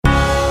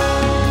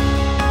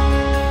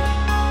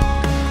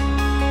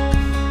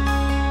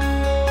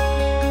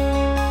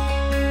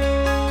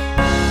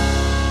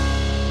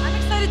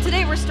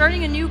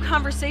starting a new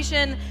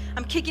conversation.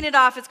 I'm kicking it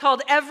off. It's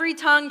called Every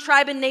Tongue,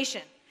 Tribe, and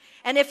Nation.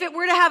 And if it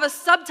were to have a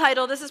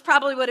subtitle, this is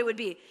probably what it would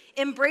be: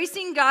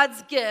 Embracing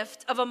God's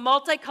Gift of a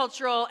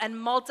Multicultural and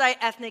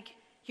Multi-Ethnic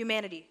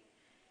Humanity.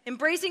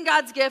 Embracing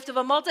God's gift of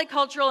a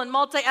multicultural and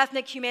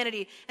multi-ethnic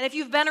humanity. And if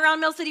you've been around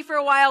Mill City for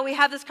a while, we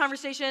have this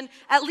conversation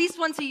at least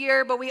once a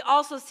year, but we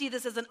also see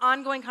this as an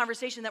ongoing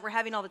conversation that we're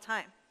having all the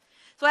time.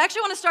 So I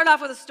actually want to start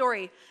off with a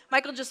story.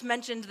 Michael just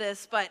mentioned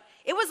this, but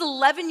it was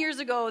 11 years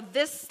ago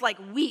this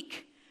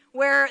week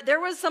where there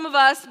was some of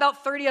us,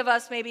 about 30 of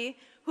us maybe,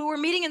 who were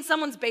meeting in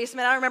someone's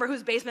basement. I don't remember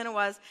whose basement it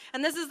was.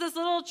 And this is this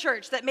little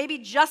church that maybe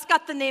just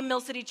got the name Mill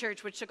City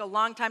Church, which took a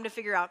long time to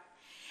figure out.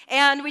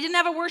 And we didn't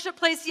have a worship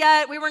place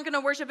yet. We weren't going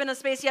to worship in a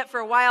space yet for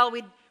a while.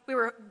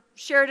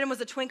 Sheridan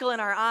was a twinkle in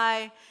our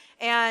eye.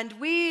 And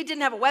we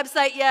didn't have a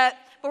website yet.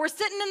 But we're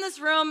sitting in this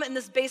room, in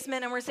this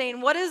basement, and we're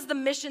saying, what is the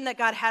mission that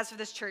God has for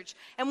this church?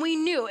 And we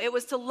knew it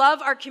was to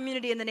love our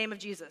community in the name of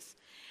Jesus.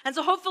 And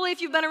so hopefully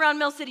if you've been around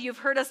Mill City, you've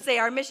heard us say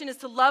our mission is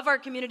to love our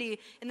community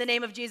in the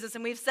name of Jesus.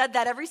 And we've said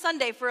that every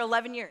Sunday for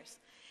 11 years.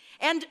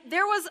 And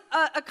there was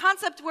a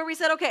concept where we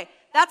said, okay,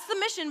 that's the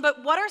mission,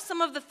 but what are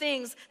some of the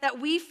things that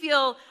we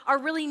feel are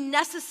really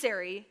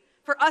necessary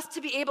for us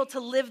to be able to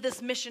live this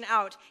mission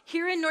out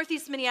here in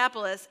Northeast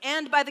Minneapolis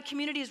and by the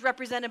communities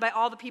represented by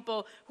all the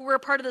people who were a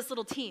part of this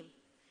little team?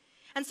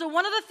 And so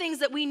one of the things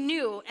that we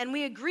knew and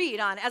we agreed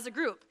on as a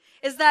group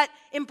is that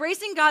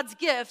embracing God's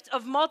gift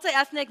of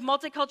multi-ethnic,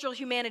 multicultural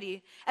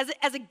humanity as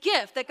a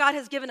gift that God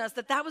has given us,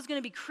 that was going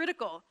to be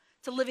critical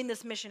to living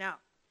this mission out.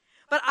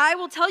 But I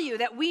will tell you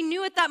that we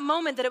knew at that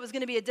moment that it was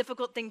going to be a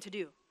difficult thing to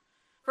do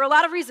for a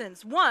lot of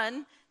reasons.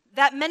 One,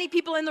 that many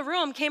people in the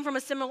room came from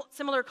a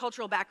similar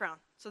cultural background.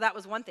 So that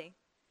was one thing.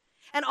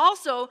 And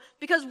also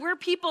because we're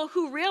people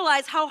who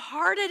realize how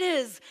hard it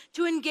is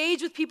to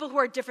engage with people who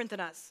are different than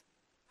us,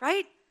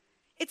 right?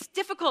 It's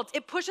difficult.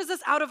 It pushes us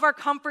out of our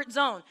comfort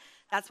zone.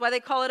 That's why they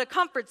call it a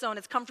comfort zone.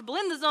 It's comfortable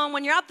in the zone.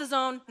 When you're out the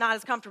zone, not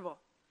as comfortable.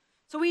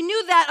 So we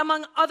knew that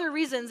among other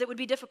reasons it would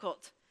be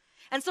difficult.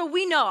 And so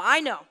I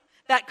know,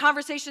 that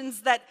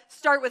conversations that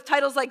start with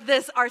titles like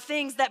this are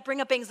things that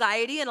bring up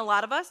anxiety in a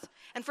lot of us,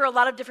 and for a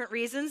lot of different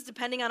reasons,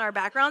 depending on our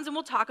backgrounds, and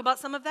we'll talk about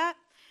some of that.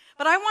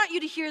 But I want you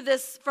to hear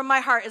this from my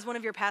heart as one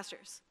of your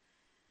pastors.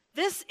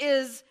 This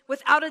is,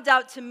 without a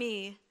doubt to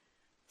me,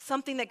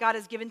 something that God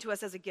has given to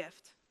us as a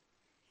gift.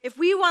 If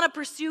we want to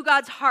pursue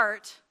God's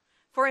heart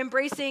for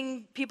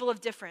embracing people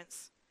of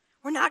difference,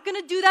 we're not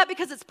going to do that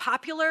because it's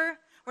popular.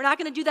 We're not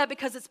going to do that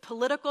because it's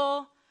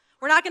political.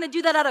 We're not going to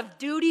do that out of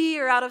duty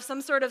or out of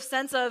some sort of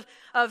sense of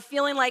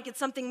feeling like it's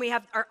something we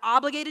are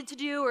obligated to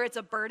do or it's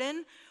a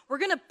burden. We're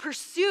going to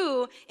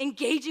pursue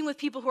engaging with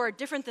people who are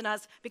different than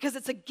us because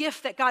it's a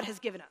gift that God has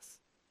given us.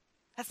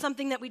 That's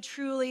something that we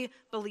truly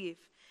believe.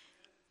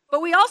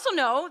 But we also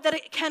know that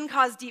it can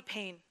cause deep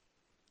pain,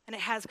 and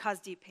it has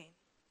caused deep pain.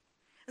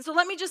 And so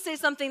let me just say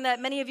something that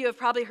many of you have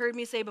probably heard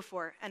me say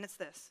before, and it's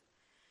this.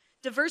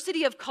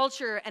 Diversity of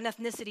culture and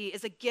ethnicity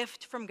is a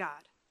gift from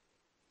God.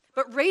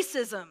 But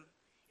racism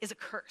is a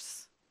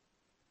curse.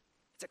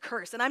 It's a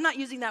curse, and I'm not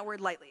using that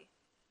word lightly.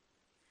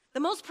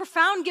 The most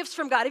profound gifts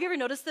from God, have you ever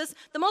noticed this?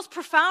 The most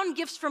profound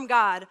gifts from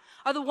God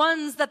are the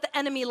ones that the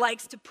enemy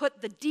likes to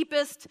put the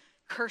deepest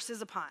curses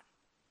upon.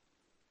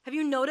 Have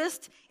you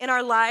noticed in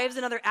our lives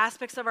and other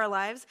aspects of our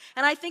lives?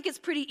 And I think it's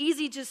pretty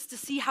easy just to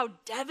see how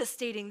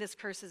devastating this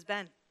curse has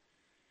been.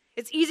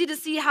 It's easy to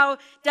see how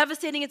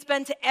devastating it's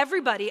been to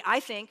everybody,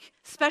 I think,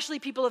 especially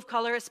people of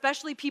color,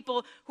 especially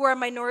people who are a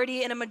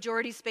minority in a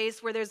majority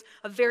space where there's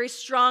a very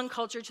strong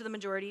culture to the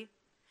majority.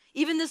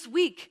 Even this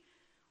week,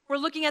 we're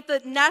looking at the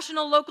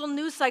national local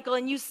news cycle,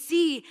 and you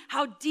see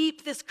how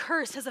deep this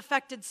curse has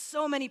affected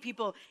so many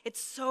people.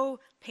 It's so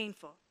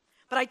painful.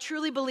 But I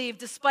truly believe,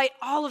 despite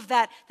all of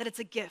that, that it's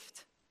a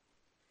gift.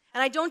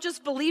 And I don't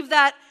just believe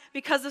that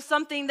because of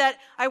something that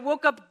I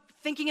woke up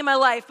thinking in my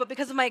life, but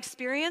because of my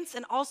experience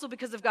and also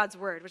because of God's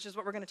word, which is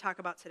what we're going to talk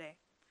about today.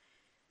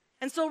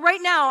 And so right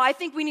now, I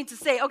think we need to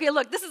say, okay,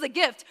 look, this is a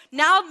gift.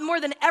 Now more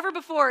than ever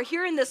before,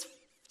 here in this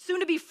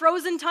soon-to-be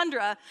frozen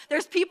tundra,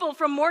 there's people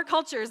from more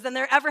cultures than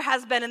there ever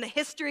has been in the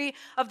history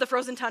of the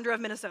frozen tundra of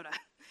Minnesota.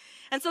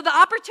 And so the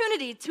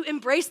opportunity to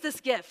embrace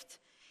this gift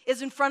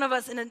is in front of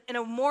us in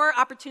a more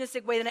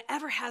opportunistic way than it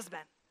ever has been.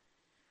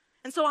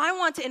 And so I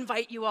want to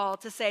invite you all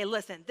to say,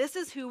 listen, this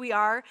is who we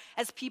are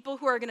as people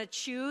who are going to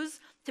choose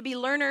to be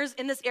learners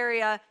in this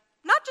area,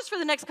 not just for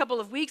the next couple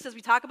of weeks as we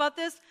talk about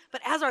this,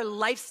 but as our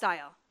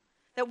lifestyle.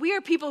 That we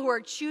are people who are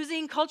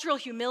choosing cultural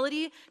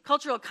humility,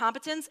 cultural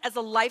competence as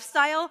a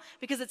lifestyle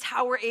because it's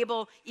how we're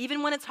able,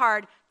 even when it's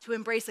hard, to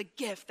embrace a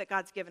gift that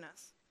God's given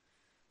us.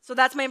 So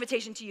that's my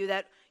invitation to you,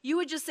 that you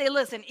would just say,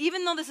 listen,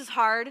 even though this is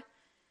hard,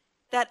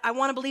 that I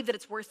want to believe that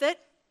it's worth it.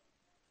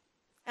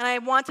 And I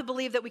want to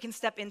believe that we can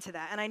step into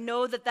that. And I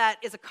know that that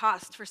is a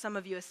cost for some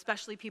of you,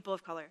 especially people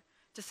of color,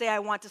 to say, I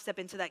want to step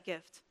into that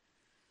gift.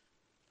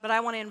 But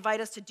I want to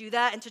invite us to do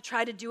that and to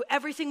try to do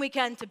everything we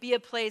can to be a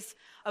place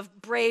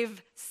of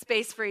brave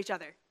space for each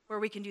other where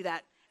we can do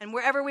that. And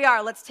wherever we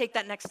are, let's take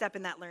that next step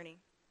in that learning.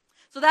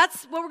 So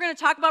that's what we're going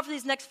to talk about for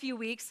these next few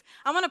weeks.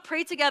 I want to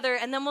pray together,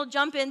 and then we'll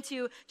jump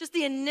into just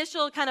the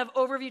initial kind of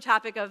overview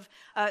topic of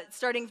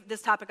starting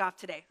this topic off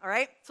today, all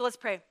right? So let's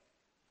pray.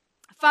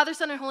 Father,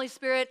 Son, and Holy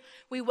Spirit,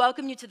 we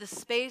welcome you to this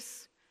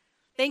space.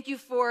 Thank you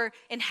for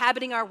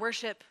inhabiting our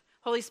worship.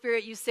 Holy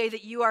Spirit, you say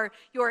that you are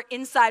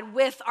inside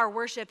with our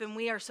worship, and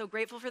we are so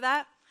grateful for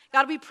that.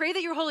 God, we pray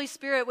that your Holy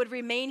Spirit would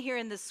remain here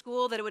in this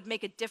school, that it would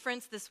make a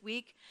difference this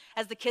week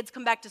as the kids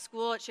come back to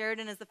school at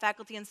Sheridan, as the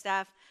faculty and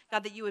staff.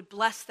 God, that you would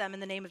bless them in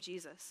the name of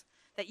Jesus,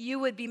 that you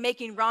would be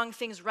making wrong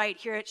things right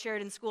here at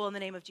Sheridan School in the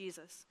name of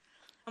Jesus.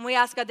 And we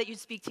ask, God, that you'd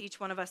speak to each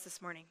one of us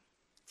this morning.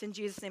 It's in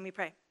Jesus' name we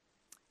pray.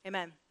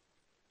 Amen.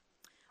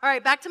 All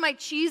right, back to my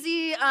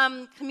cheesy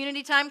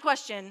community time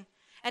question.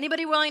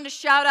 Anybody willing to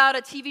shout out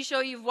a TV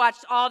show you've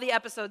watched all the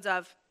episodes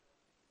of?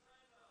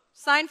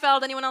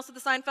 Seinfeld. Anyone else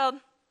with the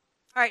Seinfeld?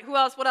 All right, who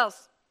else? What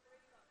else?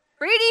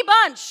 Brady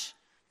Bunch.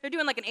 They're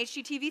doing like an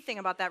HGTV thing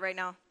about that right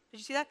now. Did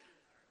you see that?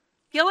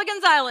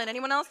 Gilligan's Island.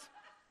 Anyone else?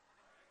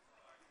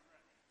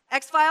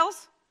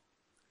 X-Files?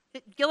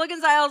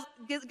 Gilligan's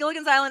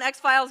Island,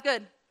 X-Files,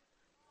 good.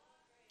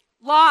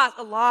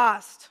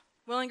 Lost.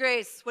 Will and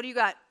Grace, what do you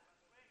got?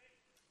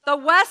 The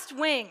West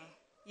Wing.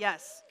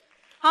 Yes.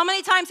 How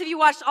many times have you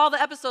watched all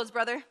the episodes,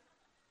 brother?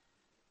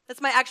 That's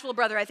my actual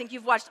brother. I think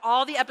you've watched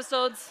all the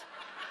episodes.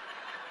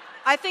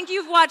 I think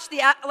you've watched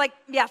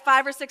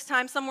 5 or 6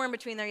 times, somewhere in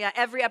between there. Yeah,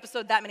 every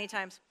episode that many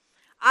times.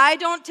 I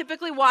don't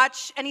typically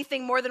watch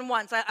anything more than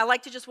once. I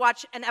like to just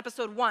watch an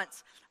episode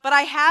once. But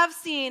I have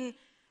seen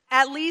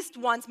at least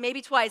once,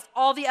 maybe twice,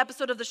 all the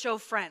episode of the show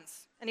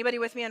Friends. Anybody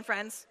with me on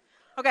Friends?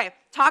 Okay,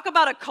 talk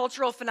about a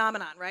cultural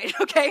phenomenon, right?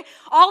 Okay,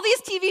 all these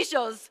TV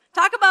shows,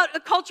 talk about a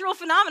cultural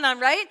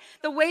phenomenon, right?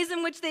 The ways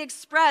in which they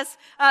express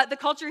the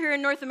culture here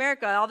in North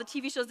America, all the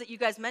TV shows that you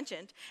guys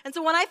mentioned. And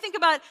so when I think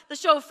about the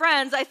show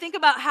Friends, I think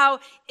about how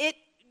it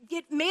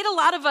made a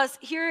lot of us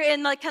here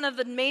in like kind of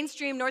the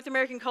mainstream North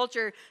American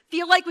culture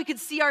feel like we could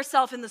see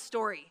ourselves in the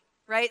story.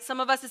 Right? Some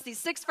of us, it's these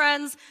 6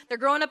 friends. They're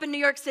growing up in New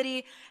York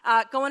City,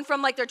 going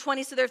from like their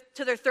 20s to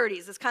their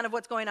 30s is kind of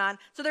what's going on.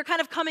 So they're kind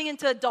of coming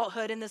into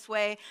adulthood in this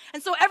way.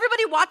 And so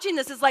everybody watching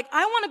this is like,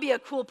 I want to be a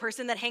cool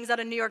person that hangs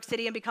out in New York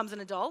City and becomes an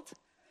adult.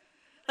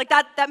 Like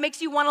that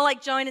makes you want to like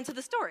join into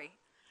the story.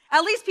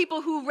 At least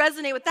people who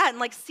resonate with that and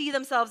like see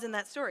themselves in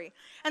that story.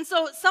 And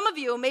so some of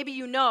you, maybe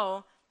you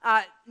know,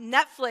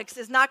 Netflix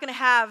is not going to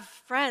have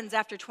Friends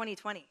after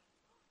 2020.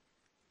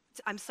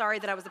 I'm sorry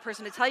that I was the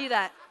person to tell you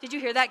that. Did you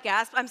hear that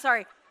gasp? I'm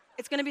sorry.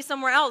 It's going to be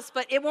somewhere else,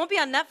 but it won't be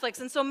on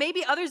Netflix. And so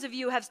maybe others of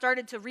you have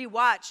started to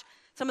rewatch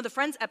some of the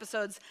Friends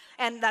episodes,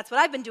 and that's what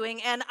I've been doing.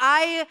 And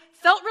I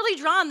felt really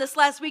drawn this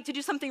last week to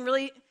do something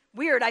really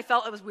weird. I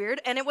felt it was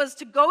weird, and it was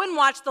to go and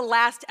watch the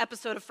last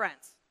episode of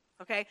Friends.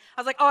 Okay? I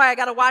was like, I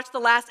got to watch the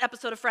last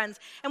episode of Friends.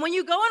 And when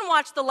you go and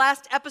watch the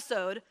last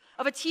episode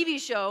of a TV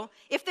show,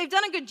 if they've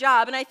done a good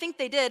job, and I think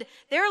they did,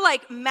 they're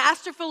like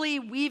masterfully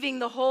weaving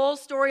the whole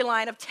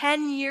storyline of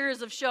 10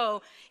 years of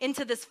show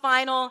into this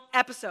final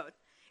episode.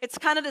 It's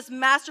kind of this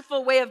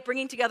masterful way of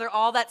bringing together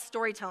all that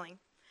storytelling.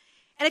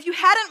 And if you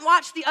hadn't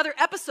watched the other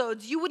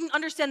episodes, you wouldn't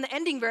understand the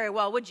ending very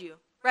well, would you?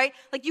 Right?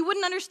 Like you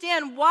wouldn't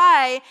understand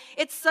why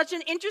it's such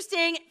an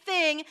interesting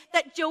thing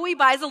that Joey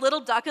buys a little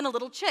duck and a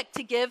little chick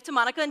to give to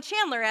Monica and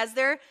Chandler as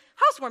their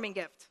housewarming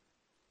gift.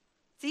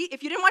 See,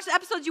 if you didn't watch the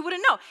episodes, you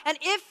wouldn't know. And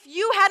if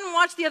you hadn't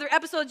watched the other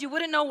episodes, you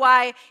wouldn't know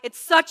why it's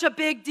such a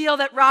big deal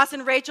that Ross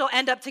and Rachel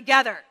end up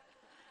together.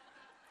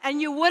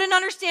 And you wouldn't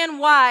understand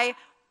why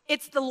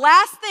it's the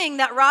last thing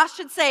that Ross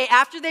should say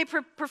after they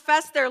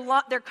profess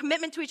their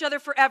commitment to each other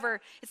forever.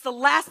 It's the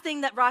last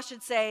thing that Ross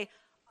should say,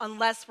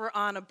 unless we're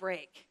on a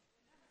break.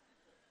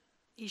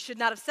 He should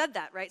not have said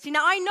that, right? See,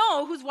 now I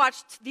know who's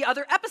watched the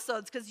other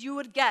episodes because you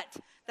would get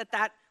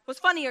that was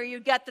funny, or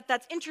you'd get that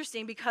that's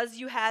interesting because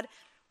you had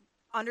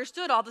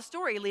understood all the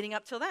story leading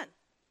up till then.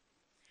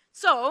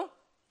 So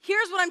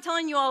here's what I'm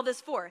telling you all this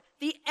for.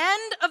 The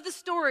end of the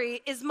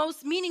story is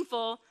most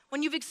meaningful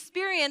when you've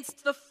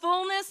experienced the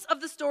fullness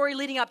of the story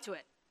leading up to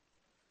it.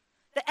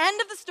 The end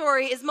of the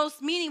story is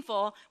most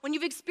meaningful when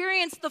you've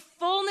experienced the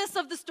fullness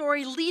of the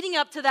story leading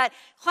up to that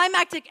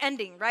climactic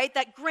ending, right?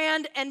 That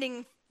grand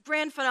ending,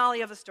 grand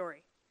finale of a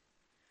story.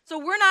 So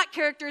we're not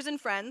characters in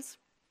Friends.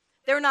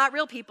 They're not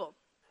real people.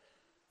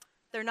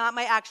 They're not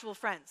my actual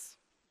friends.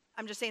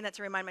 I'm just saying that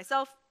to remind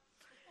myself.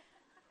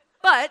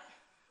 But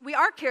we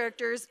are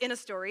characters in a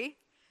story,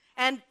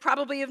 and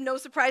probably of no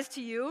surprise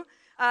to you,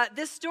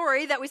 this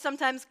story that we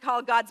sometimes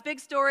call God's big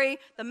story,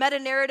 the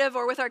meta-narrative,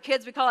 or with our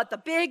kids we call it the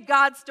big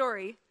God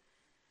story,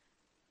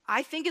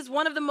 I think is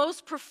one of the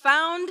most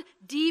profound,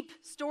 deep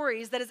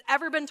stories that has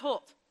ever been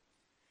told.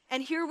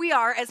 And here we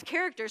are as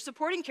characters,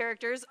 supporting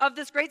characters of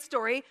this great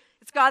story.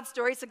 It's God's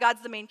story, so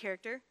God's the main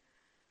character.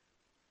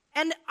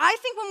 And I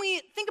think when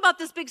we think about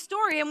this big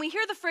story and we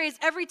hear the phrase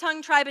every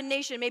tongue, tribe, and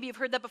nation, maybe you've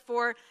heard that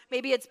before,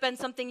 maybe it's been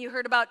something you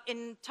heard about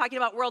in talking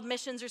about world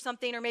missions or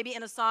something, or maybe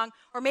in a song,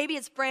 or maybe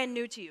it's brand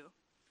new to you.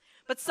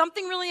 But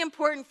something really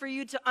important for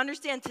you to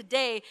understand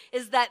today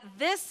is that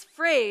this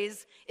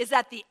phrase is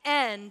at the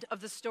end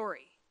of the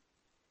story.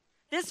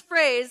 This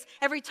phrase,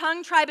 every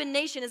tongue, tribe, and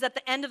nation, is at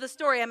the end of the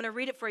story. I'm going to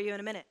read it for you in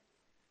a minute.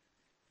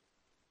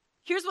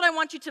 Here's what I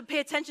want you to pay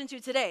attention to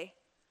today.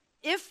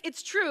 If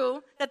it's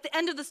true that the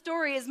end of the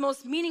story is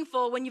most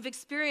meaningful when you've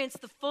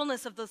experienced the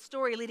fullness of the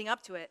story leading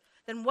up to it,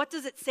 then what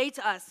does it say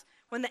to us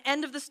when the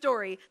end of the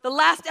story, the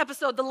last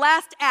episode, the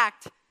last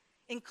act,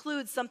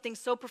 includes something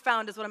so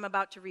profound as what I'm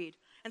about to read?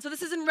 And so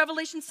this is in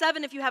Revelation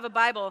 7 if you have a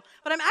Bible,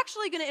 but I'm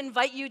actually going to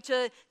invite you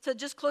to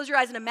just close your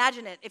eyes and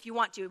imagine it if you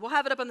want to. We'll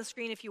have it up on the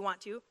screen if you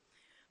want to.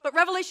 But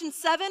Revelation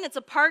 7, it's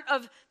a part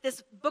of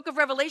this book of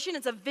Revelation.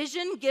 It's a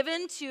vision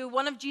given to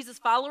one of Jesus'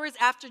 followers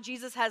after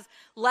Jesus has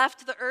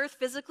left the earth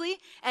physically.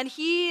 And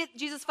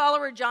Jesus'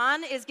 follower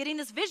John, is getting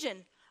this vision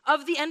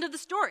of the end of the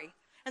story.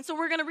 And so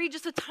we're going to read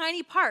just a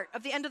tiny part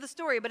of the end of the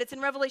story, but it's in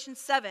Revelation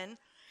 7.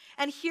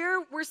 And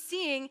here we're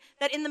seeing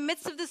that in the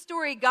midst of this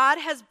story, God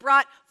has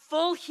brought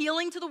full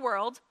healing to the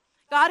world.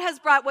 God has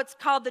brought what's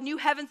called the new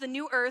heavens, the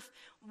new earth.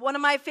 One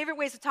of my favorite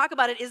ways to talk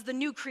about it is the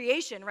new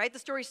creation, right? The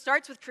story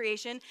starts with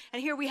creation,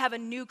 and here we have a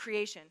new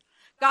creation.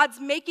 God's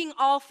making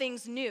all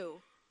things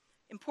new.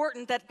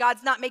 Important that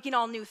God's not making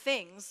all new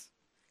things.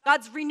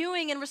 God's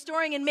renewing and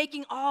restoring and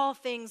making all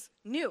things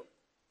new.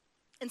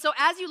 And so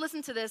as you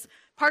listen to this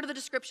part of the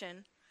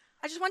description,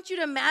 I just want you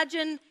to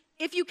imagine,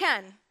 if you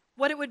can,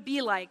 what it would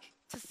be like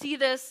to see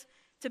this,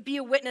 to be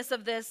a witness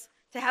of this,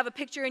 to have a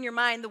picture in your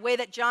mind the way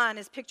that John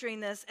is picturing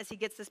this as he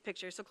gets this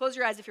picture. So close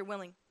your eyes if you're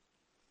willing.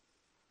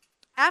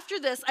 After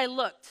this, I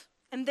looked,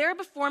 and there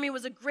before me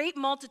was a great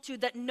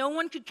multitude that no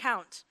one could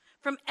count,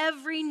 from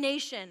every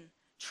nation,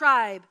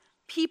 tribe,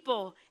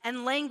 people,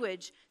 and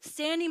language,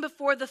 standing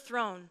before the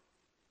throne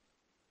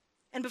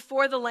and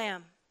before the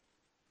Lamb.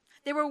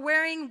 They were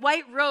wearing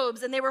white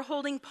robes, and they were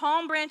holding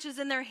palm branches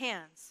in their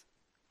hands.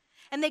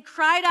 And they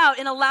cried out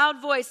in a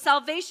loud voice,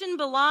 "Salvation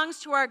belongs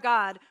to our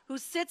God, who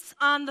sits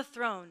on the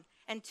throne,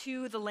 and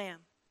to the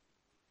Lamb."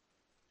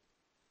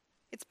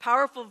 It's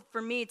powerful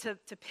for me to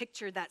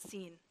picture that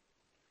scene.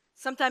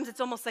 Sometimes it's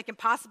almost like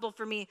impossible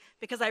for me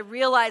because I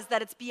realize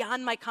that it's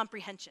beyond my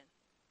comprehension.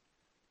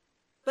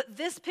 But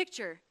this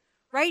picture,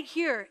 right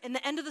here in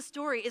the end of the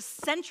story, is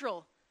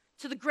central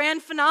to the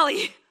grand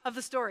finale of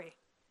the story.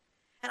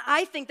 And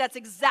I think that's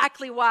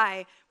exactly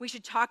why we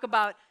should talk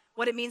about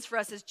what it means for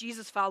us as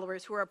Jesus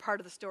followers who are a part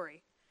of the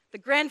story. The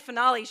grand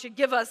finale should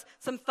give us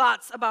some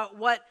thoughts about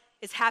what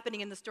is happening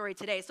in the story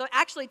today. So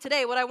actually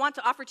today, what I want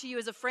to offer to you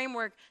is a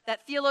framework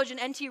that theologian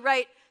N.T.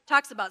 Wright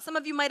talks about. Some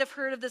of you might have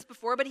heard of this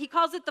before, but he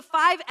calls it the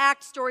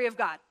 5-act story of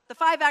God. The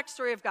 5-act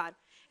story of God.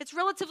 It's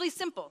relatively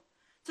simple,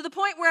 to the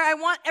point where I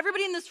want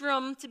everybody in this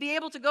room to be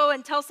able to go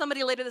and tell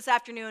somebody later this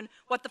afternoon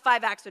what the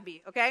 5 acts would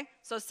be, okay?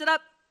 So sit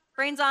up,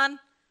 brains on.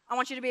 I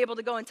want you to be able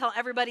to go and tell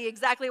everybody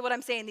exactly what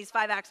I'm saying these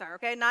 5 acts are,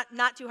 okay?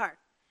 Not too hard.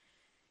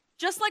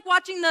 Just like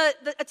watching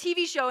a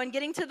TV show and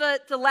getting to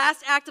the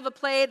last act of a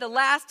play, the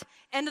last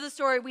end of the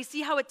story, we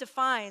see how it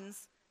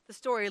defines the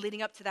story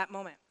leading up to that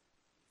moment.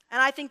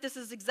 And I think this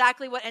is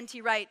exactly what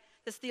N.T. Wright,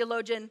 this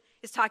theologian,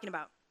 is talking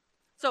about.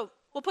 So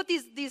we'll put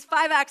these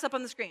 5 acts up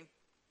on the screen.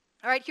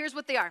 All right, here's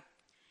what they are.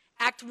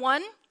 Act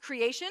 1,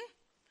 creation,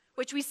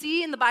 which we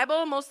see in the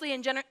Bible mostly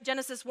in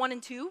Genesis 1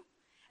 and 2.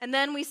 And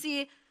then we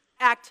see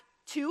Act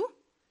 2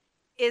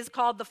 is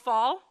called the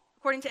fall.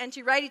 According to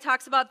N.T. Wright, he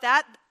talks about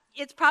that.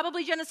 It's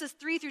probably Genesis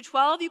 3 through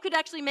 12. You could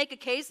actually make a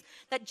case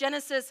that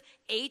Genesis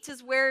 8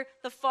 is where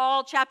the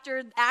fall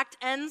chapter act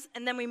ends,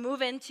 and then we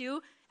move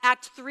into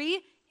Act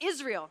 3,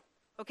 Israel.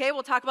 Okay,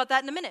 we'll talk about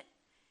that in a minute.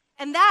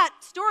 And that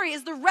story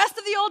is the rest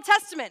of the Old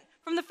Testament.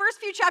 From the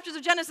first few chapters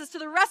of Genesis to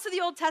the rest of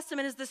the Old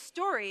Testament is the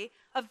story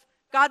of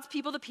God's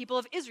people, the people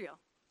of Israel.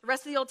 The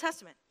rest of the Old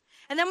Testament.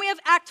 And then we have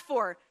Act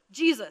 4,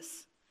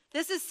 Jesus.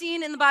 This is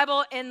seen in the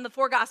Bible in the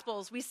 4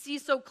 Gospels. We see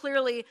so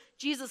clearly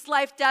Jesus'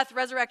 life, death,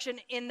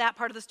 resurrection in that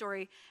part of the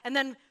story. And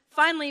then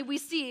finally, we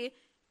see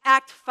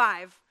Act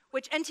 5,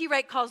 which N.T.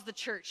 Wright calls the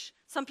church.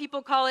 Some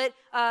people call it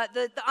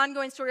the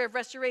ongoing story of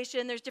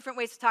restoration. There's different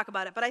ways to talk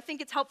about it. But I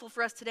think it's helpful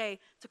for us today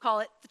to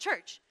call it the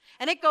church.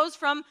 And it goes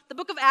from the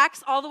book of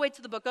Acts all the way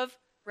to the book of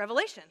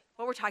Revelation,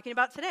 what we're talking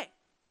about today.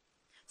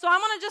 So I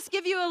want to just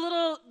give you a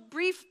little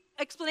brief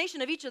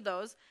explanation of each of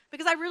those,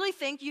 because I really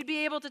think you'd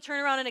be able to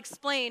turn around and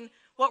explain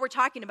what we're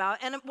talking about.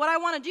 And what I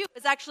want to do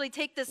is actually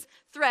take this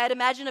thread,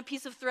 imagine a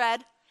piece of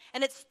thread,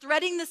 and it's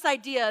threading this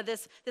idea,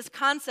 this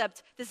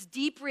concept, this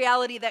deep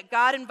reality that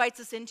God invites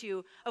us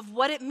into of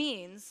what it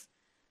means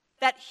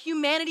that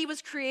humanity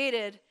was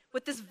created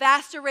with this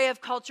vast array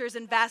of cultures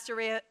and vast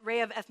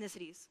array of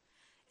ethnicities.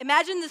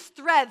 Imagine this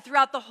thread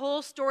throughout the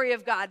whole story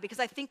of God, because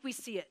I think we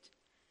see it.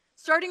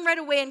 Starting right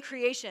away in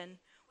creation,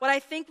 what I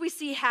think we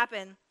see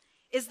happen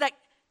is that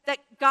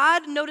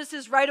God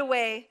notices right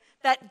away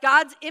that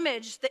God's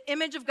image, the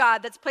image of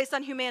God that's placed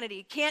on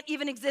humanity, can't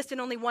even exist in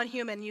only one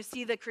human. You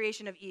see the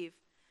creation of Eve.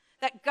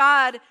 That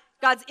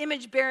God's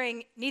image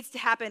bearing needs to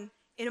happen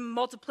in a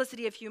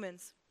multiplicity of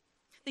humans.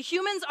 The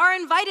humans are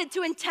invited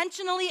to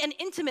intentionally and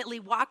intimately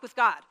walk with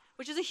God,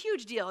 which is a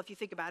huge deal if you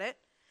think about it.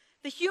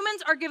 The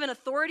humans are given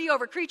authority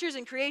over creatures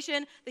and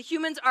creation. The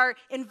humans are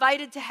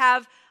invited to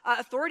have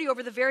authority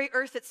over the very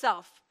earth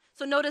itself.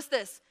 So notice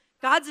this.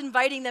 God's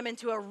inviting them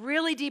into a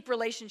really deep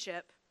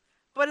relationship,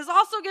 but is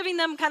also giving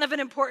them kind of an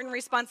important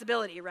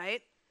responsibility,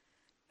 right?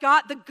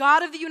 God, the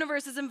God of the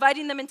universe, is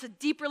inviting them into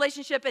deep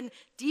relationship and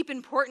deep,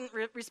 important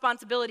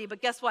responsibility.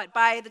 But guess what?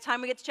 By the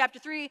time we get to chapter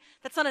 3,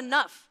 that's not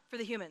enough for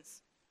the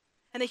humans.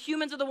 And the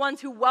humans are the ones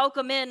who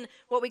welcome in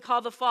what we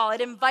call the fall. It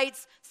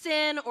invites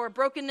sin, or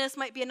brokenness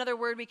might be another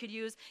word we could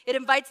use. It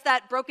invites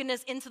that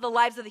brokenness into the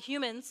lives of the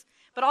humans,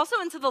 but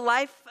also into the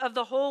life of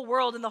the whole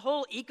world and the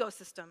whole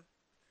ecosystem.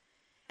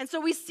 And so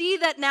we see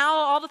that now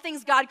all the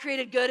things God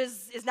created good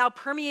is now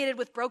permeated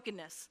with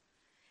brokenness.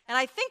 And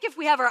I think if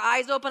we have our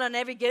eyes open on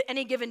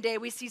any given day,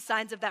 we see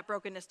signs of that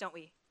brokenness, don't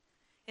we?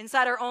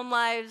 Inside our own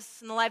lives,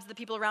 in the lives of the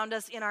people around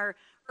us, in our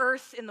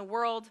earth, in the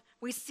world,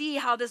 we see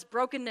how this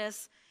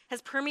brokenness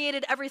has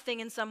permeated everything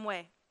in some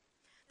way.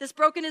 This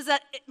brokenness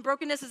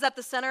is at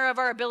the center of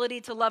our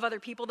ability to love other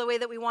people the way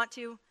that we want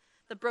to.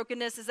 The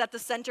brokenness is at the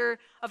center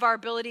of our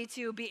ability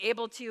to be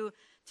able to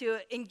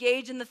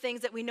engage in the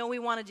things that we know we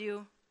want to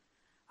do.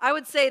 I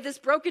would say this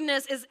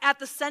brokenness is at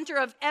the center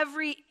of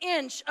every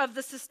inch of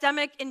the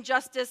systemic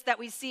injustice that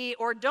we see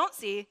or don't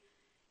see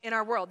in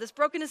our world. This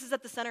brokenness is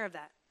at the center of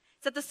that.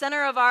 It's at the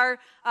center of our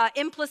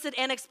implicit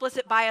and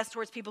explicit bias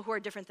towards people who are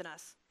different than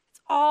us. It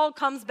all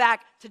comes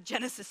back to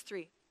Genesis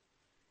 3.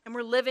 And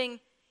we're living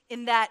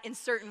in that in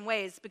certain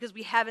ways because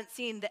we haven't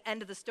seen the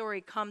end of the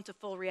story come to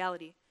full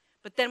reality.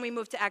 But then we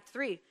move to Act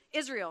 3,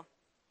 Israel.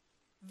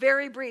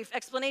 Very brief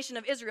explanation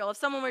of Israel. If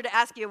someone were to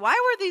ask you, why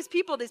were these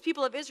people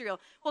of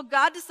Israel? Well,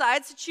 God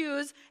decides to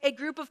choose a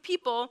group of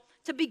people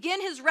to begin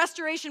his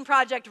restoration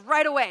project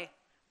right away.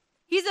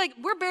 He's like,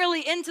 we're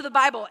barely into the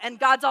Bible, and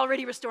God's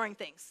already restoring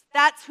things.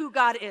 That's who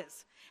God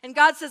is. And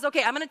God says,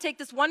 okay, I'm going to take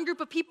this one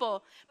group of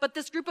people, but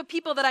this group of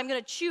people that I'm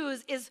going to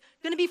choose is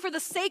going to be for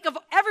the sake of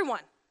everyone.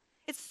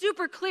 It's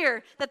super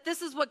clear that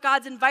this is what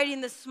God's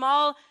inviting this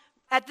small,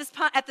 at this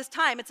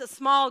time, it's a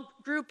small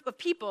group of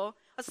people,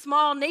 a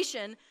small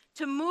nation,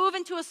 to move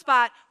into a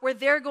spot where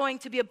they're going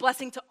to be a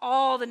blessing to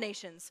all the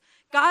nations.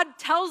 God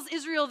tells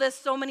Israel this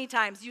so many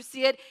times. You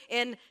see it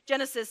in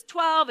Genesis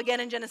 12, again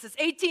in Genesis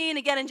 18,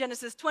 again in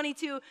Genesis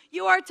 22.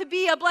 You are to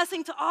be a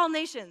blessing to all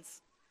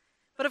nations.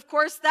 But of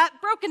course, that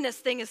brokenness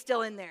thing is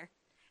still in there.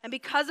 And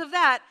because of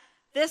that,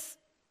 this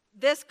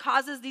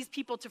causes these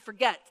people to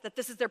forget that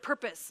this is their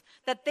purpose,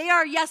 that they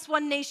are, yes,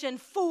 one nation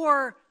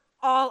for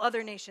all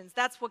other nations.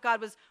 That's what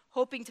God was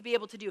hoping to be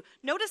able to do.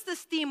 Notice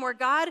this theme where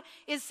God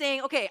is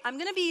saying, okay, I'm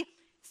going to be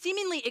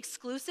seemingly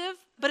exclusive,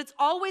 but it's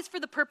always for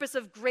the purpose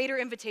of greater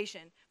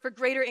invitation, for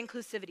greater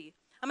inclusivity.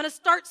 I'm going to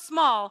start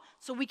small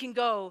so we can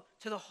go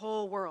to the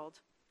whole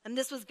world. And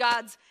this was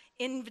God's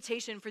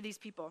invitation for these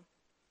people.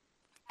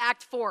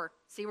 Act 4.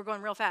 See, we're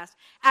going real fast.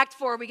 Act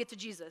 4, we get to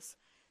Jesus.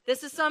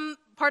 This is some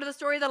part of the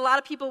story that a lot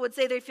of people would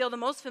say they feel the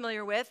most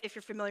familiar with, if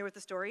you're familiar with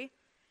the story.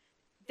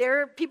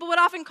 People would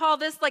often call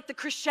this like the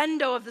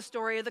crescendo of the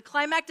story, or the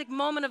climactic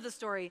moment of the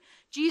story.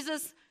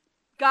 Jesus,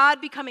 God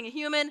becoming a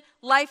human,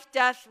 life,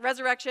 death,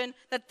 resurrection,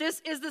 that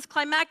this is this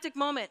climactic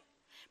moment.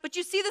 But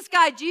you see this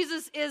guy,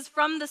 Jesus, is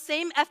from the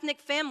same ethnic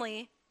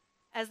family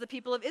as the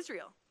people of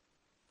Israel.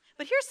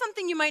 But here's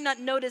something you might not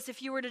notice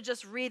if you were to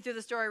just read through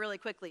the story really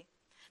quickly.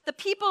 The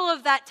people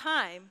of that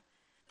time,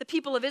 the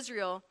people of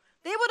Israel,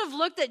 they would have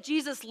looked at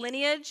Jesus'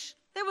 lineage,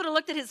 they would have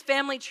looked at his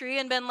family tree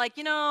and been like,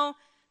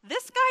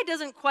 this guy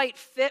doesn't quite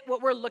fit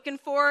what we're looking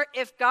for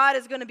if God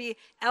is going to be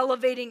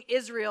elevating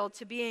Israel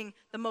to being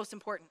the most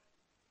important.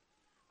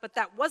 But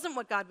that wasn't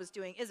what God was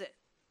doing, is it?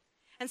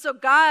 And so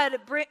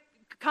God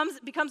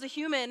becomes a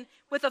human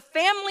with a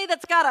family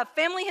that's got a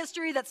family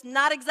history that's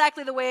not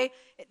exactly the way,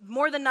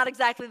 more than not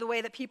exactly the way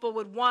that people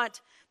would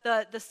want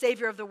the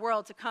Savior of the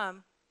world to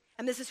come.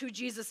 And this is who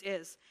Jesus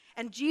is.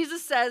 And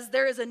Jesus says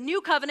there is a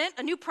new covenant,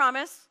 a new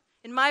promise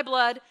in my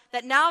blood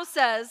that now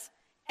says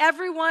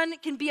everyone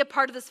can be a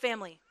part of this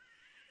family.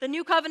 The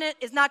new covenant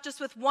is not just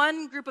with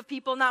one group of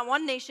people, not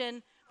one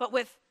nation, but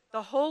with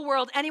the whole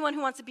world, anyone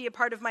who wants to be a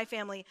part of my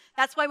family.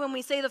 That's why when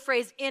we say the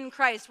phrase in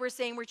Christ, we're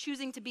saying we're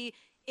choosing to be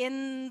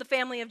in the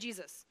family of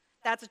Jesus.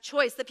 That's a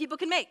choice that people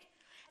can make.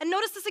 And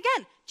notice this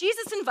again.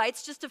 Jesus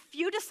invites just a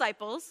few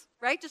disciples,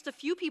 right? Just a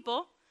few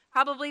people.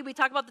 Probably we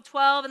talk about the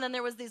 12, and then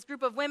there was this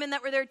group of women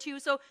that were there too.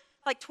 So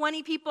like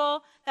 20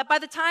 people, that by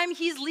the time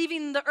he's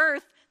leaving the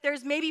earth,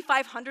 there's maybe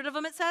 500 of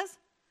them, it says.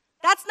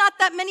 That's not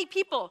that many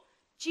people.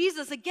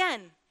 Jesus,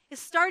 again, is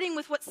starting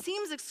with what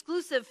seems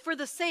exclusive for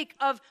the sake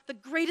of the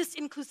greatest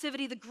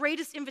inclusivity, the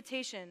greatest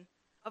invitation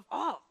of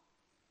all.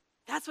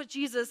 That's what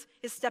Jesus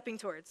is stepping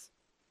towards.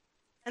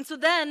 And so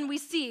then we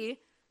see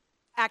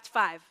Act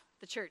 5,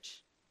 the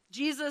church.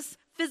 Jesus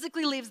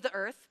physically leaves the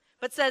earth,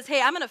 but says,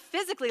 hey, I'm going to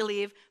physically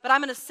leave, but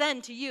I'm going to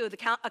send to you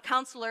a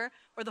counselor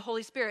or the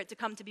Holy Spirit to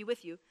come to be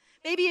with you.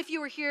 Maybe if you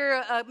were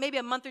here maybe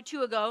a month or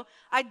two ago,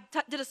 I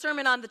did a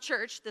sermon on the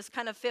church, this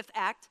kind of fifth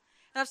act,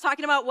 and I was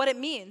talking about what it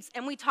means.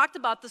 And we talked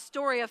about the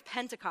story of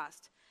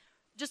Pentecost.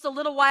 Just a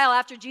little while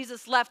after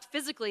Jesus left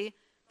physically,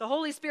 the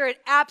Holy Spirit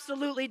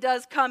absolutely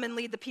does come and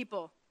lead the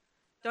people.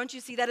 Don't you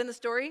see that in the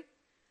story?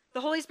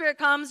 The Holy Spirit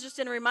comes, just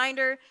in a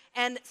reminder,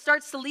 and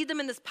starts to lead them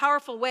in this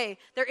powerful way.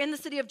 They're in the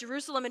city of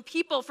Jerusalem, and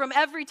people from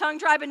every tongue,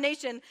 tribe, and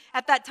nation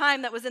at that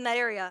time that was in that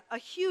area, a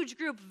huge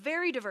group,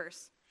 very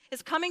diverse,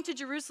 is coming to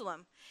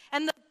Jerusalem.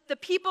 And the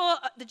people,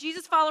 the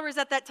Jesus followers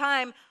at that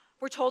time,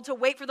 were told to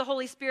wait for the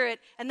Holy Spirit,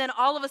 and then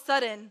all of a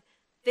sudden,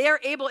 they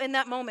are able in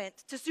that moment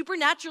to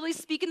supernaturally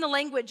speak in the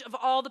language of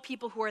all the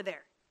people who are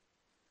there.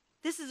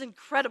 This is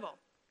incredible.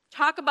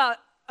 Talk about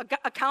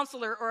a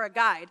counselor or a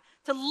guide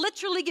to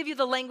literally give you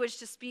the language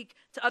to speak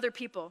to other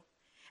people.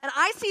 And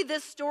I see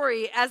this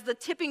story as the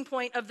tipping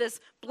point of this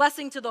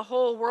blessing to the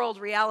whole world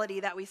reality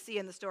that we see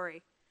in the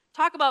story.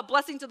 Talk about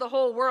blessing to the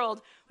whole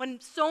world when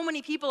so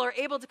many people are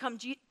able to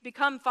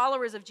become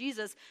followers of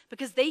Jesus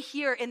because they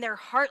hear in their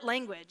heart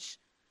language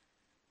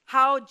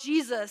how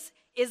Jesus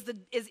is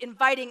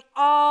inviting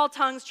all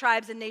tongues,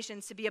 tribes, and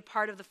nations to be a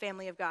part of the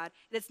family of God.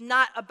 It's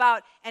not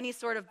about any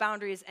sort of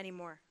boundaries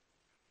anymore.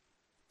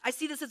 I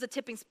see this as a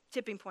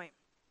tipping point.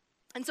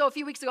 And so a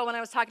few weeks ago when I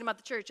was talking about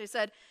the church, I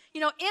said,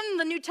 in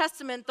the New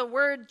Testament, the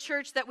word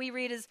church that we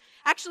read is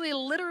actually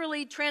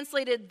literally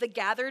translated the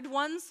gathered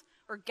ones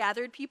or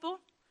gathered people.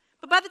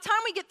 But by the time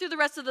we get through the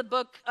rest of the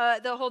book,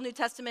 the whole New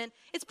Testament,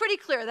 it's pretty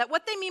clear that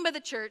what they mean by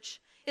the church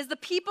is the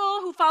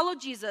people who follow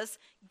Jesus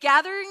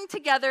gathering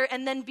together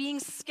and then being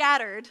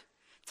scattered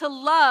to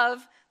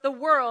love the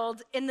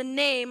world in the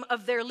name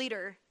of their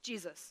leader,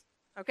 Jesus.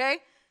 Okay?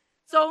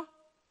 So,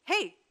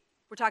 hey,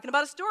 we're talking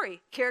about a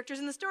story, characters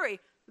in the story.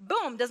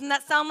 Boom, doesn't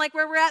that sound like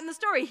where we're at in the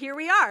story? Here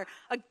we are,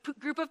 a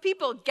group of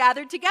people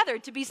gathered together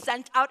to be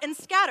sent out and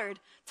scattered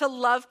to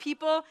love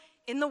people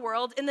in the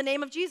world in the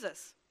name of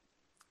Jesus.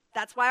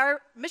 That's why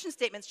our mission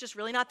statement's just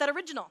really not that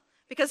original,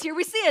 because here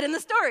we see it in the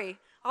story,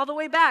 all the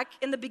way back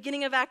in the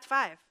beginning of Act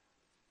 5.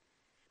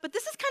 But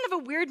this is kind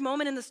of a weird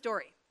moment in the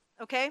story,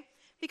 okay?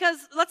 Because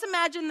let's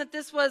imagine that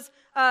this was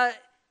a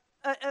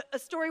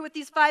story with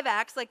these 5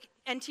 acts, like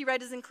N.T.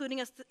 Wright is encouraging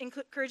us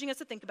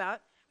to think about.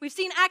 We've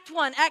seen Act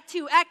 1, Act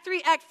 2, Act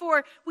 3, Act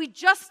 4. We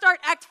just start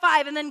Act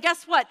 5, and then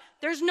guess what?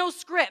 There's no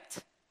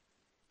script.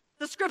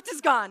 The script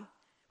is gone.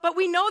 But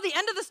we know the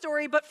end of the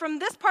story, but from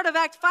this part of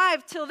Act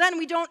 5 till then,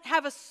 we don't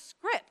have a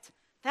script.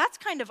 That's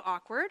kind of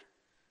awkward,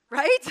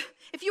 right?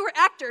 If you were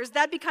actors,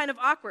 that'd be kind of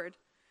awkward.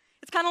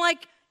 It's kind of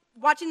like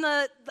watching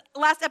the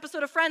last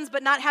episode of Friends,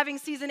 but not having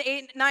season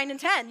 8, 9, and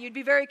 10. You'd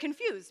be very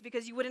confused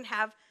because you wouldn't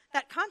have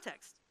that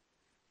context.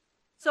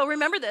 So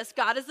remember this,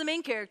 God is the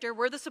main character,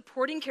 we're the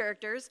supporting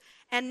characters,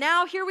 and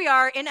now here we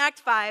are in Act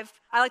 5,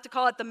 I like to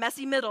call it the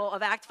messy middle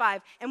of Act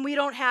 5, and we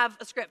don't have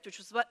a script, which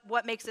is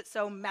what makes it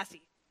so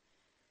messy.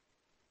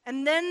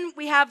 And then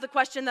we have the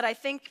question that I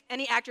think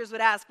any actors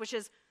would ask, which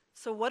is,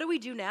 so what do we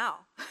do now?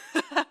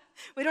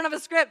 We don't have a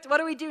script, what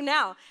do we do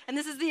now? And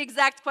this is the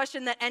exact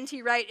question that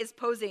N.T. Wright is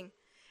posing.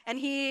 And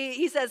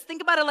he says,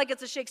 think about it like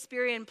it's a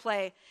Shakespearean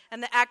play.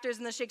 And the actors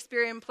in the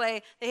Shakespearean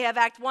play, they have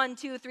Act 1,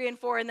 2, 3, and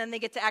 4, and then they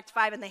get to Act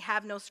 5 and they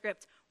have no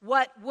script.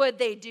 What would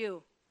they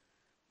do?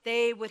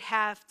 They would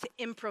have to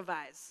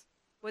improvise,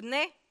 wouldn't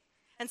they?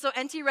 And so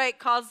N.T. Wright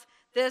calls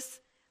this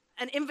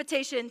an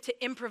invitation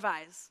to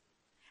improvise.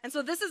 And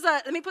so this is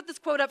let me put this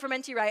quote up from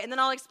N.T. Wright, and then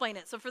I'll explain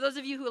it. So for those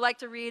of you who like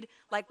to read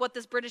like what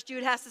this British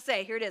dude has to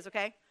say, here it is,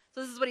 okay?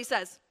 So this is what he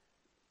says.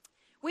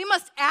 We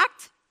must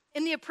act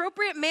in the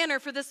appropriate manner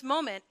for this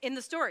moment in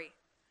the story.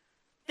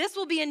 This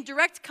will be in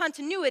direct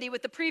continuity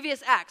with the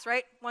previous acts,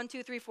 right? 1,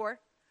 2, 3, 4.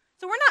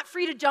 So we're not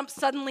free to jump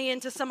suddenly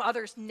into some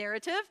other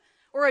narrative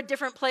or a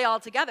different play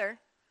altogether.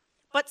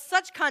 But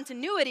such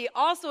continuity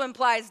also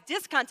implies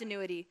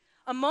discontinuity,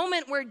 a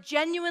moment where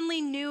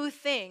genuinely new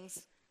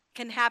things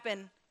can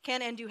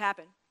and do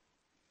happen.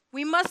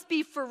 We must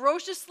be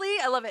ferociously,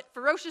 I love it,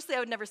 ferociously, I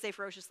would never say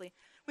ferociously.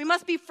 We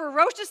must be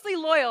ferociously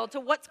loyal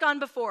to what's gone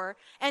before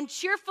and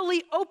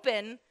cheerfully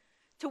open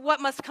to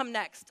what must come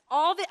next.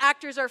 All the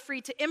actors are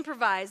free to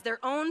improvise their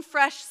own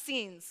fresh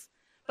scenes,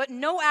 but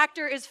no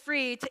actor is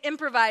free to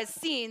improvise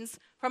scenes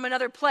from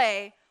another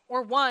play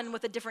or one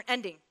with a different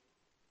ending.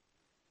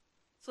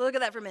 So look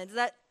at that for a minute. Is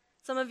that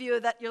some of you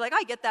that you're like,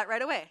 I get that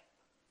right away?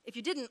 If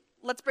you didn't,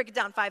 let's break it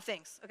down 5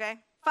 things, okay?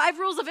 5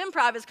 rules of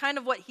improv is kind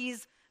of what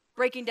he's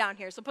breaking down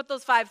here. So put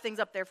those 5 things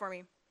up there for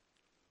me.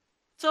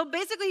 So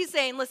basically he's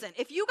saying, listen,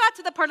 if you got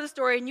to the part of the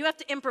story and you have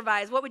to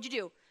improvise, what would you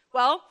do?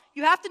 Well,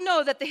 you have to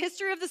know that the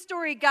history of the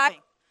story got.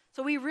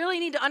 So we really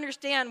need to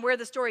understand where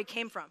the story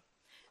came from.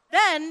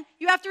 Then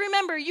you have to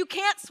remember, you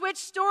can't switch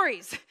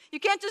stories.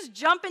 You can't just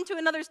jump into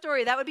another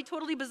story. That would be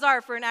totally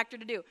bizarre for an actor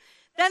to do.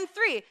 Then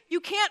 3, you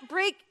can't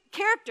break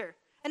character.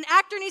 An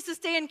actor needs to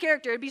stay in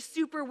character. It'd be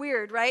super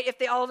weird, right? If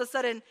they all of a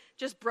sudden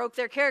just broke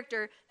their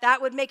character,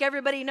 that would make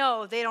everybody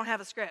know they don't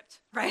have a script,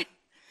 right?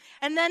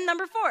 And then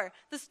number 4,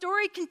 the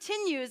story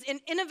continues in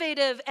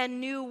innovative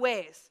and new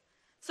ways.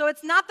 So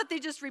it's not that they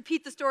just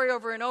repeat the story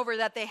over and over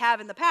that they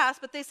have in the past,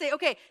 but they say,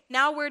 okay,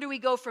 now where do we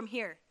go from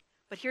here?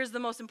 But here's the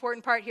most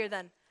important part here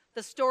then.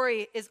 The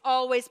story is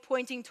always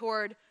pointing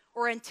toward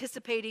or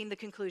anticipating the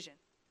conclusion.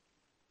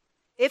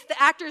 If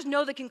the actors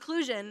know the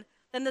conclusion,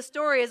 then the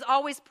story is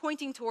always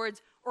pointing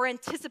towards or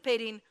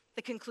anticipating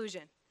the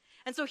conclusion.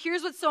 And so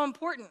here's what's so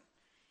important.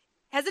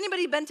 Has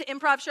anybody been to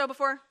improv show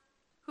before?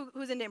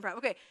 Who's into improv?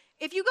 Okay,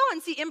 if you go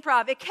and see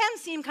improv, it can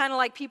seem kind of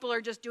like people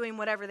are just doing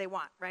whatever they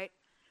want, right?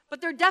 But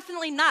they're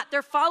definitely not.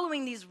 They're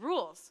following these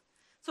rules.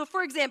 So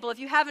for example, if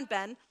you haven't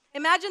been,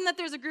 imagine that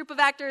there's a group of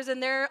actors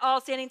and they're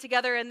all standing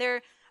together and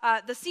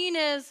the scene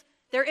is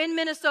they're in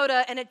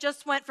Minnesota and it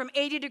just went from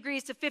 80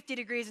 degrees to 50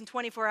 degrees in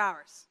 24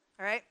 hours,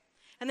 all right?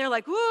 And they're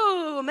like,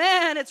 "Ooh,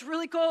 man, it's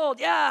really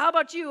cold. Yeah, how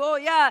about you? Oh,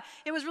 yeah,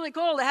 it was really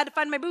cold. I had to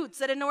find my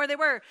boots. I didn't know where they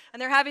were."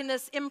 And they're having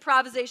this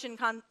improvisation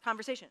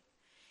conversation.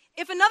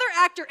 If another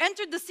actor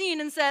entered the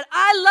scene and said,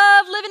 "I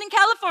love living in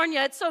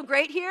California. It's so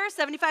great here,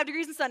 75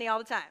 degrees and sunny all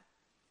the time,"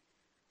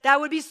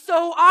 that would be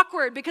so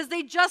awkward because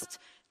they just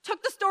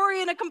took the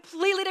story in a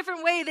completely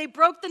different way. They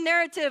broke the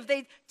narrative.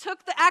 They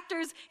took the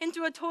actors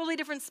into a totally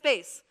different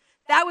space.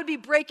 That would be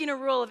breaking a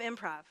rule of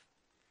improv.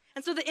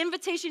 And so the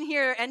invitation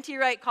here, N.T.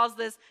 Wright calls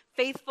this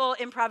faithful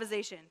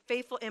improvisation,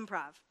 faithful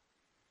improv.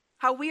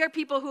 How we are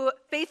people who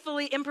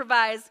faithfully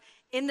improvise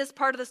in this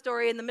part of the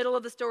story, in the middle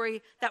of the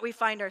story that we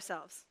find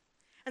ourselves.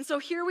 And so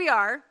here we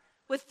are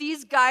with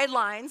these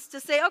guidelines to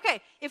say,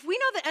 okay, if we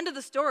know the end of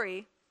the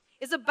story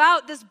is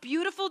about this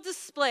beautiful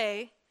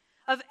display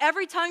of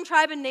every tongue,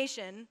 tribe, and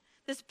nation,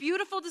 this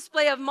beautiful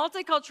display of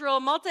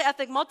multicultural,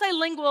 multi-ethnic,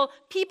 multilingual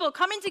people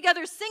coming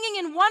together, singing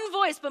in one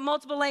voice but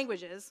multiple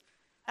languages.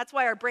 That's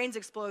why our brains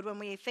explode when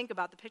we think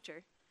about the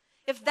picture.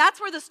 If that's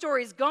where the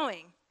story's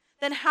going,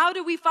 then how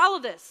do we follow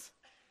this?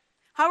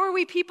 How are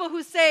we people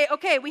who say,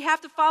 okay, we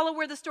have to follow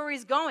where the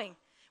story's going,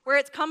 where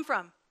it's come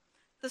from?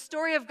 The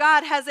story of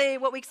God has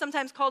what we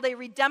sometimes call a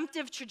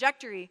redemptive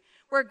trajectory,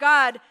 where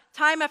God,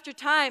 time after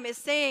time, is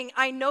saying,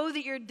 I know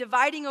that you're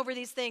dividing over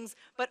these things,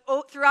 but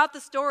throughout the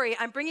story,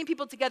 I'm bringing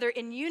people together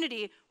in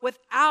unity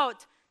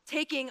without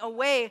taking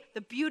away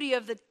the beauty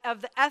of the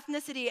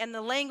ethnicity and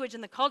the language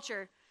and the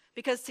culture,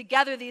 because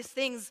together these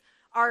things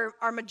are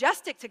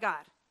majestic to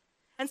God.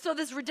 And so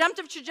this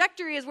redemptive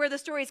trajectory is where the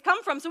stories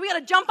come from. So we got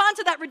to jump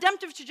onto that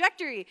redemptive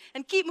trajectory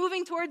and keep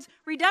moving towards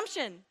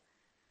redemption.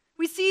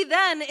 We see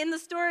then in the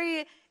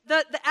story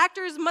the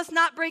actors must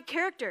not break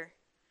character.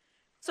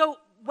 So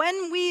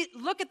when we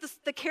look at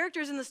the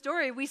characters in the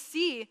story, we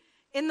see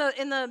in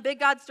the big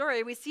God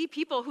story, we see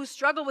people who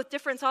struggle with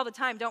difference all the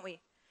time, don't we?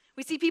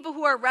 We see people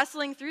who are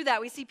wrestling through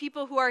that. We see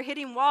people who are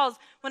hitting walls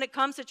when it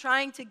comes to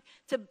trying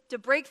to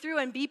break through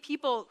and be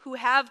people who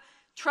have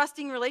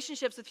trusting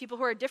relationships with people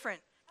who are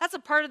different.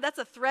 That's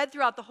a thread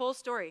throughout the whole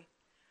story.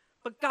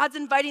 But God's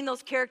inviting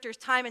those characters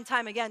time and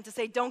time again to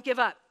say, don't give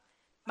up.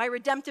 My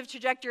redemptive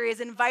trajectory is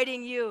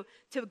inviting you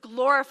to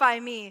glorify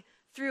me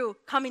through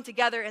coming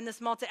together in this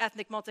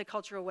multi-ethnic,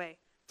 multicultural way.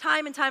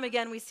 Time and time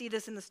again, we see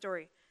this in the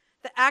story.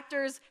 The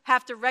actors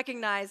have to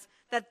recognize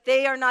that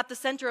they are not the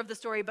center of the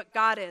story, but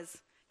God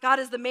is. God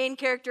is the main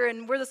character,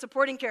 and we're the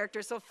supporting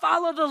characters. So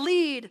follow the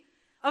lead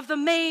of the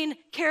main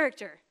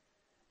character.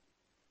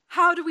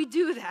 How do we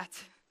do that?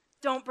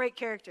 Don't break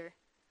character.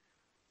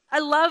 I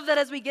love that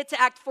as we get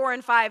to Act 4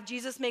 and 5,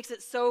 Jesus makes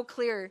it so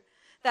clear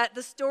that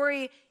the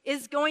story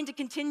is going to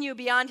continue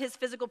beyond his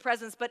physical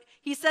presence, but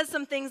he says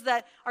some things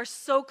that are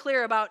so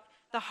clear about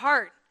the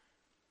heart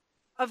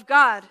of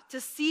God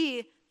to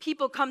see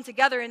people come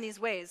together in these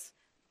ways.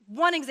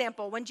 One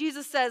example, when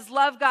Jesus says,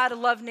 love God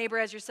and love neighbor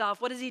as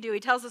yourself, what does he do? He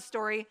tells a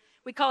story.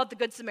 We call it the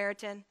Good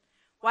Samaritan.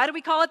 Why do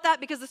we call it that?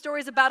 Because the story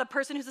is about a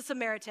person who's a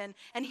Samaritan.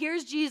 And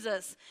here's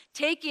Jesus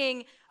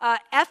taking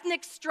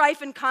ethnic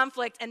strife and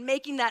conflict and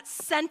making that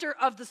center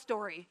of the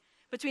story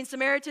between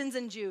Samaritans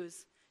and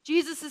Jews.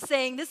 Jesus is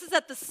saying, this is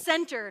at the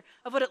center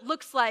of what it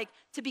looks like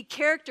to be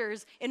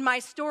characters in my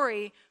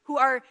story who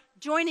are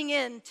joining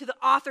in to the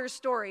author's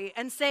story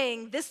and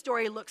saying, this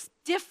story looks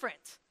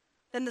different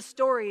than the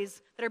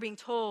stories that are being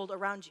told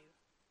around you.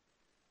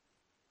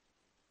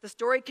 The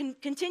story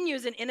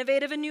continues in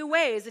innovative and new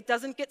ways. It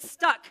doesn't get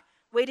stuck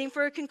waiting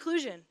for a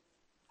conclusion.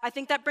 I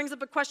think that brings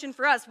up a question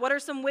for us. What are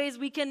some ways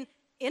we can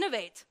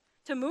innovate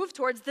to move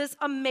towards this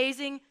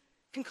amazing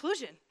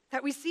conclusion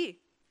that we see?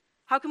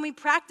 How can we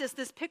practice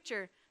this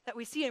picture that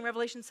we see in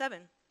Revelation 7?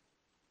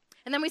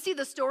 And then we see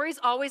the story's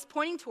always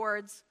pointing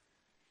towards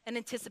and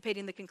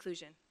anticipating the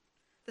conclusion.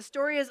 The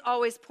story is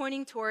always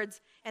pointing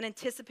towards and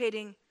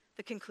anticipating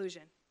the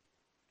conclusion.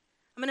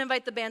 I'm going to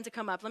invite the band to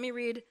come up. Let me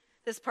read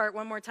this part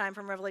one more time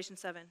from Revelation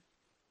 7.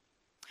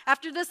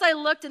 After this I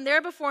looked, and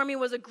there before me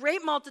was a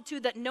great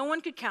multitude that no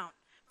one could count,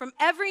 from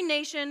every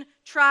nation,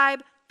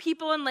 tribe,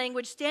 people, and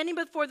language, standing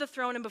before the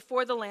throne and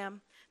before the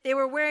Lamb. They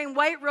were wearing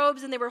white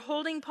robes, and they were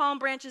holding palm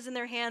branches in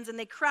their hands, and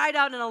they cried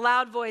out in a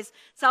loud voice,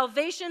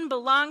 "Salvation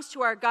belongs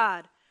to our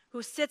God,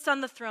 who sits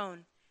on the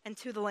throne, and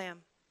to the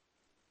Lamb."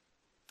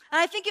 And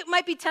I think it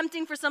might be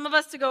tempting for some of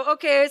us to go,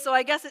 okay, so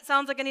I guess it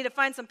sounds like I need to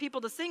find some people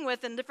to sing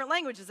with in different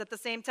languages at the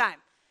same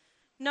time.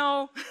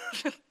 No,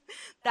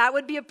 that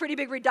would be a pretty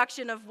big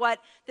reduction of what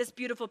this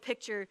beautiful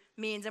picture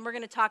means, and we're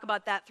going to talk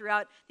about that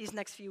throughout these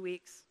next few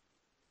weeks.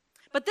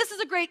 But this is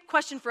a great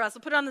question for us.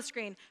 We'll put it on the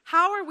screen.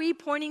 How are we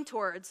pointing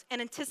towards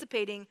and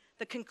anticipating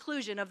the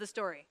conclusion of the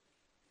story?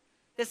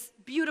 This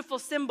beautiful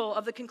symbol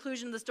of the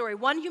conclusion of the story.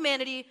 One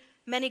humanity,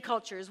 many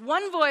cultures.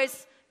 One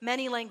voice,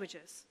 many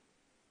languages.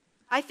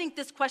 I think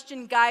this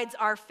question guides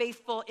our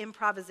faithful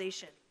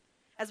improvisation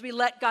as we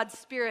let God's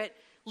Spirit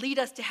lead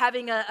us to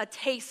having a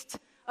taste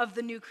of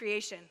the new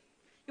creation.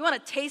 You want a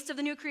taste of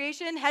the new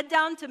creation? Head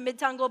down to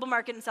Midtown Global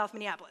Market in South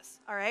Minneapolis,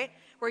 all right,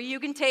 where you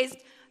can taste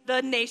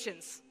the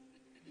nations.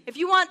 If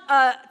you want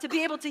to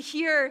be able to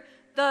hear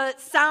the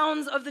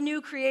sounds of the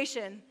new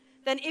creation,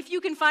 then if you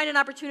can find an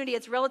opportunity,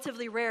 it's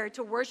relatively rare,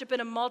 to worship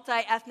in a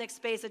multi-ethnic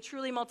space, a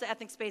truly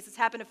multi-ethnic space. It's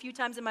happened a few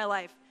times in my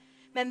life.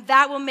 Man,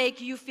 that will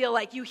make you feel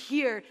like you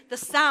hear the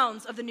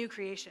sounds of the new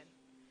creation.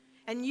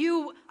 And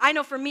I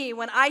know for me,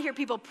 when I hear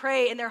people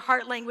pray in their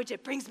heart language,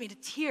 it brings me to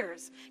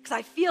tears because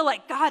I feel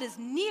like God is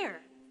near.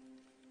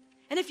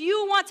 And if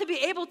you want to be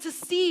able to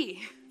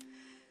see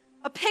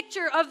a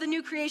picture of the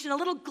new creation, a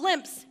little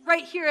glimpse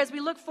right here as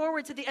we look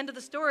forward to the end of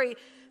the story,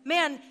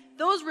 man,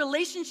 those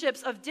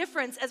relationships of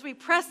difference as we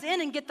press in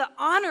and get the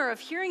honor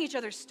of hearing each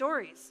other's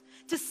stories,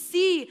 to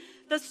see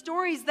the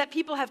stories that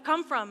people have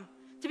come from,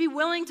 to be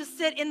willing to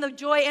sit in the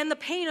joy and the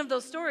pain of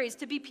those stories,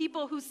 to be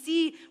people who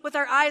see with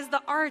our eyes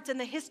the art and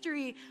the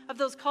history of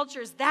those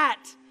cultures.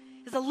 That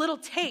is a little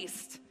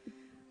taste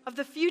of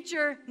the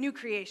future new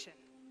creation.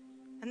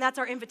 And that's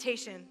our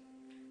invitation,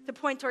 to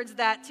point towards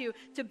that,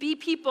 to be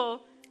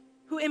people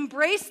who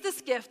embrace this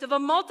gift of a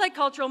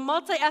multicultural,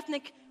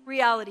 multi-ethnic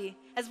reality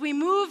as we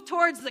move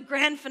towards the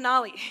grand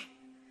finale.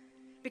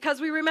 Because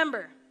we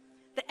remember,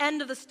 the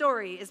end of the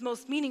story is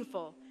most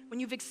meaningful when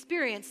you've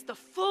experienced the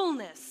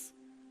fullness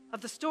of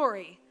the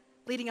story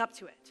leading up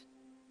to it.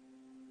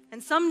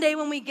 And someday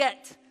when we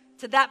get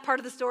to that part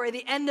of the story,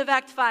 the end of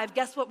Act 5,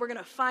 guess what we're going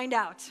to find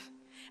out?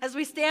 As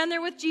we stand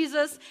there with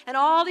Jesus and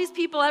all these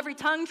people, every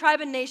tongue, tribe,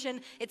 and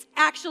nation, it's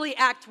actually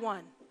Act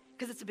 1,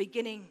 because it's the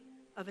beginning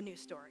of a new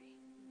story.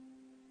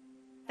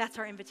 That's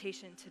our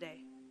invitation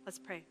today. Let's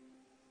pray.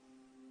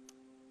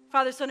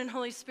 Father, Son, and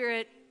Holy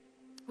Spirit,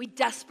 we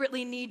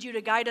desperately need you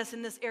to guide us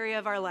in this area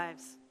of our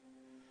lives.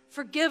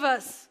 Forgive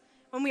us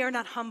when we are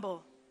not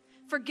humble.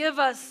 Forgive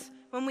us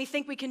when we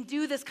think we can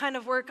do this kind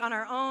of work on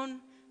our own.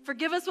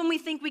 Forgive us when we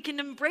think we can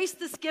embrace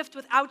this gift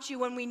without you,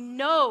 when we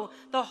know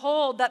the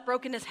hold that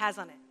brokenness has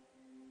on it.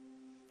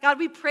 God,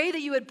 we pray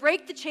that you would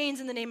break the chains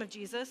in the name of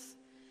Jesus.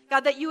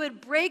 God, that you would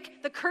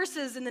break the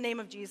curses in the name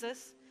of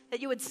Jesus,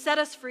 that you would set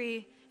us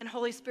free, and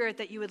Holy Spirit,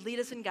 that you would lead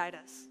us and guide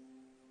us.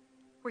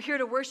 We're here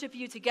to worship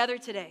you together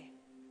today.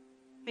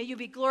 May you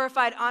be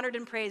glorified, honored,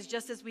 and praised,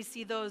 just as we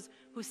see those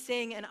who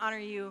sing and honor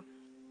you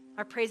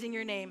are praising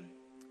your name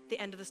at the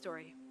end of the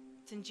story.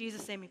 It's in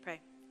Jesus' name we pray.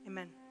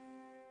 Amen.